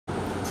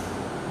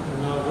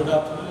Good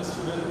afternoon,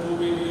 student. Two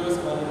videos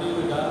already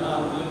we done.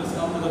 Let us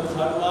come to the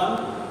third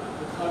one.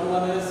 The third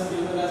one is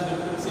given as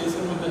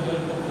differentiation with the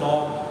help of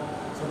log.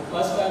 So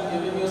first I am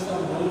giving you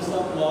some rules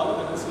of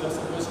log that is you are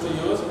supposed to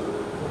use.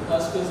 So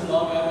first is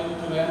log m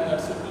into n, that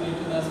should be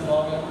written as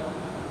log m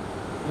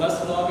plus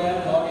log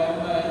n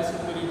by n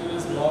should be written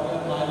as log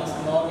n minus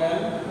log n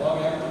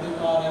to the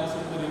power n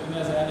should be written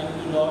as n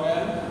into log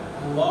n.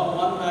 And log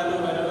 1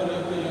 value wherever you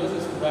have to use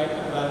is to write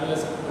the value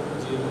as equal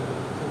to 0.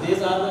 So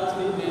these are the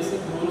three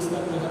basic rules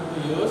that we have to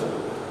use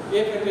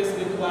if it is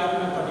required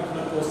in a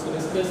particular question.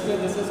 Especially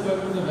this is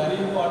going to be very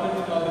important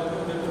in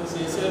logarithm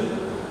differentiation.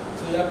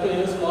 So you have to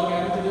use log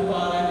n to the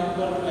power n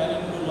equal to n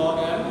into log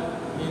n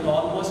in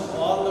almost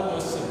all the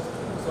questions.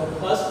 So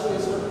first we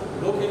should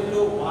look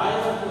into why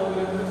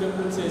logarithm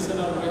differentiation,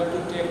 or we have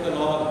to take the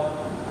log.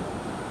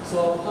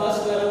 So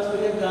first there are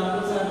three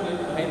examples I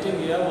am writing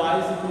here. Y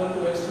is equal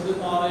to x to the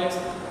power x.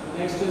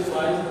 Next is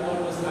y is equal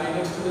to sin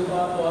x to the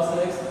power cos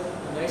x.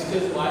 Next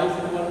is y is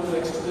equal to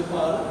x to the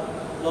power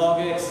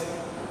log x.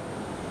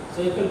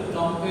 So you can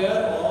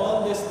compare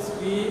all these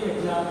three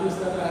examples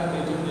that I have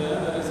written here.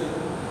 That is it.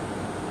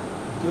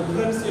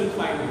 Difference you'll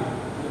find.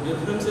 The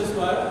difference is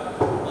what?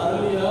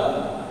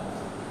 Earlier,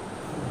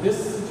 this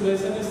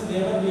situation is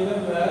never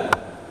given where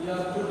you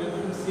have to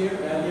differentiate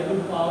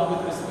variable power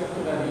with respect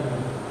to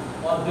variable.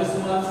 Or this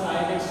one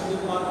sin x to the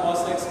power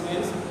cos x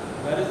means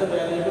where is the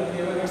variable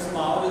given, its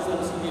power is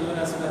also given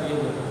as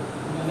variable.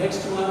 The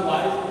next one,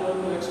 y is equal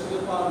to x to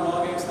the power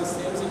log x, the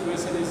same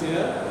situation is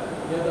here.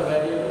 Here the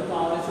variable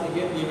power is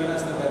again given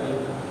as the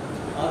variable.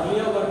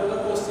 Earlier,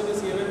 whatever question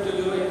is given to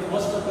you, in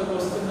most of the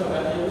question, the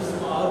variable's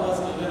power was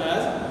given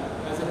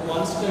as a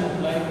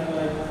constant, like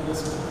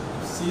just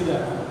see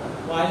that.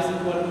 Y is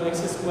equal to x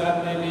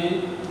square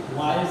maybe,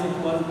 y is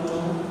equal to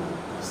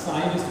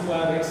sin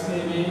square x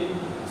maybe.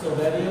 So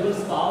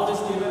variable's power is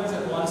given as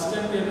a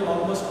constant in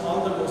almost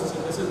all the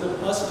questions. This is the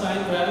first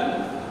time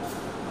when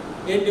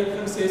in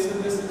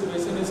differentiation this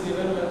situation is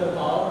given where the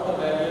power of the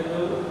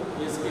variable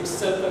is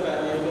itself a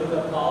variable,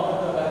 the power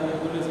of the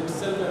variable is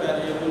itself a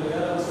variable.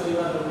 Here also you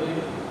are looking,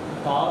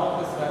 the power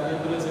of this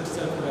variable is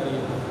itself a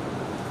variable.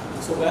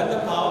 So when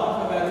the power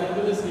of a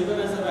variable is given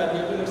as a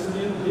variable, it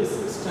means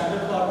this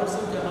standard format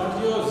you cannot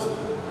use.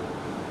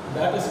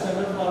 That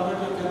standard format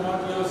you cannot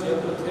use. You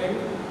have to think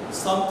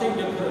something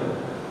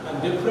different.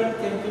 And different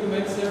thinking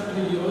means you have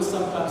to use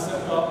some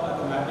concept of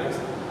mathematics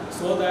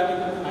so that you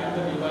can find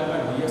the dy by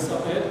dx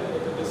of it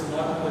if it is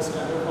not in the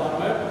standard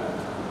format.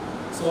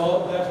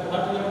 So that's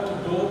what you have to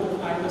do to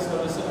find the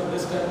solution of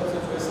this type of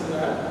situation.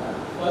 That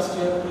first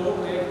you have to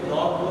take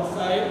log both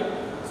sides.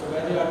 So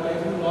when you are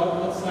taking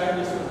log both sides,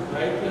 you should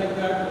write like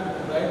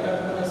that. Write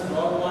that one as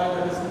log y,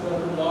 that is equal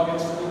to log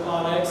x to the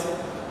power x.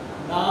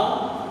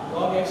 Now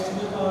log x to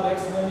the power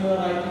x, when you are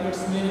writing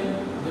its meaning,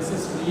 this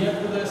is near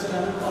to the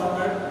standard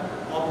format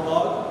of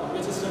log.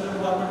 Which standard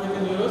format we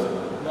can use?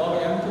 Log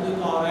m to the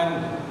power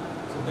n.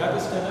 So that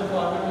is standard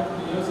format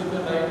we can use. You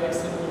can write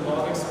x into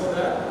log x for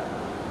that.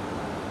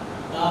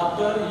 Now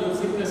after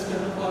using the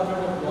standard format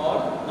of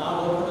log,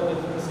 now go for the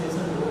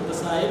differentiation both the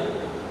side.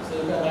 So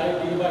you can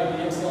write d by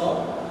dx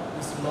of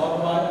this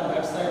log y, and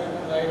that side you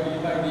can write d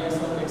by dx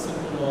of x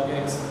into log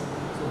x.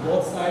 So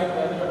both sides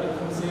when you are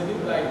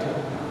differentiating, write it.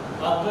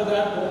 After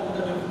that, go for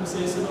the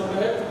differentiation of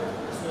it.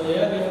 So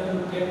here you have to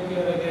take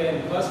care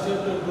again. First you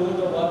have to do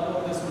the work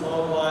of this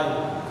log y.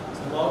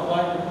 So log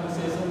y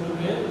differentiation will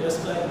be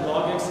just like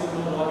log x. You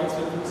know log x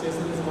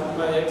differentiation is 1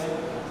 by x.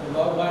 So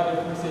log y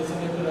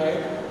differentiation you have to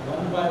write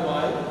 1 by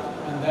y,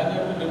 and then you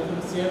have to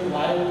differentiate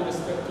y with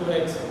respect to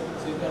x.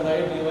 So you can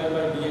write dy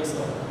by dx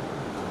of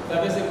it.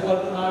 That is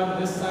equal to now in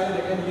this side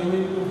again u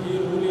into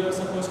v rule you are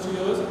supposed to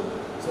use.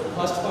 So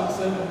first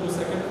function into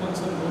second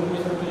function rule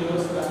we have to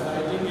use. So I am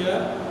writing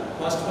here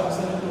first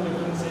function into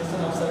differentiation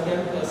of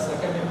second plus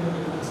second into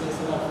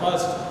differentiation of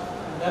first,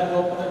 and then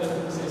go for the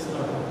differentiation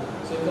of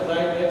it. So you can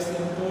write x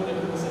into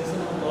differentiation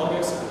of log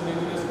x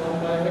is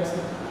 1 by x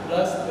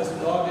plus this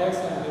log x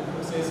and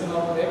differentiation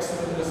of x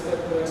with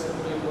respect to x will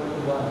be equal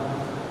to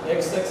 1.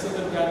 X you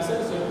can cancel,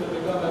 so it will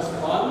become as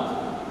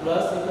 1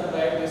 plus you can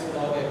write this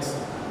log x.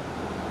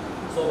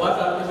 So what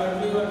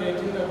ultimately you are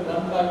getting that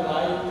 1 by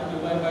y dy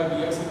by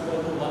dx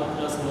equal to 1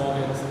 plus log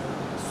x.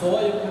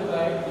 So you can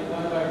write dy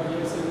by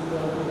dx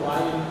equal to y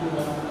into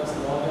 1 plus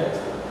log x.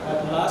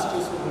 At last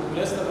you should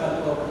replace the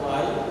value of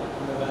y,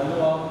 and the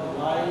value of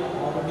y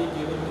already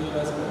given to you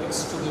as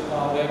x to the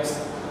power x.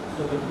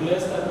 So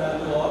replace the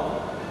value of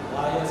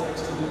y as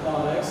x to the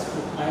power x to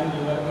find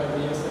dy by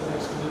dx as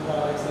x to the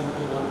power x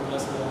into 1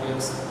 plus log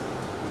x.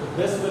 So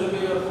this will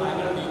be your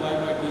final dy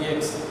by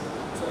dx.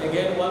 So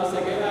again, once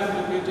again I am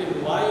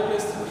repeating why it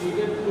is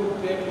needed to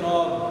take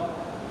log.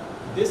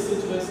 This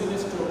situation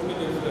is totally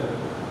different.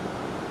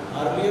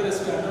 Earlier the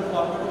standard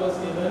format was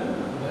given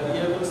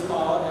variable's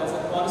power as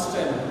a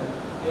constant.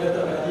 Here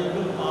the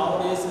variable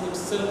power is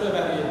itself a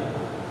variable.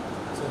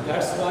 So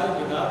that's why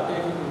without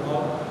taking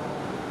log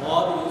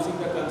or using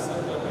the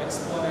concept of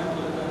exponent,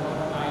 you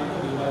cannot find the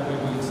dy by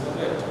dx of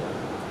it.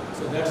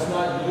 So that's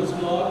why use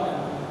log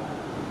and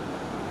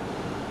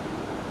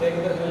take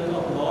the help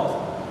of log.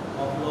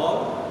 of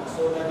log,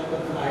 so that you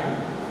can find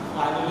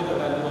finally the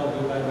value of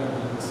dy by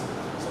dx.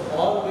 So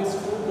all these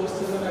two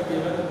questions that are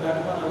given in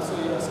that one also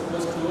you are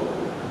supposed to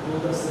do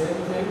the same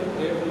thing,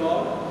 take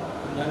log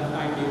and then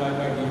find dy by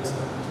dx.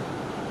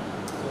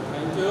 So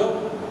thank you.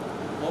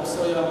 Hope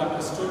so you have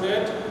understood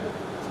it.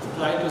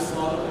 Try to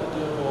solve at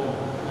your home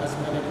as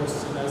many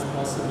questions as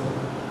possible.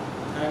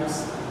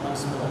 Thanks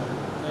once more.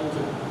 Thank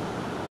you.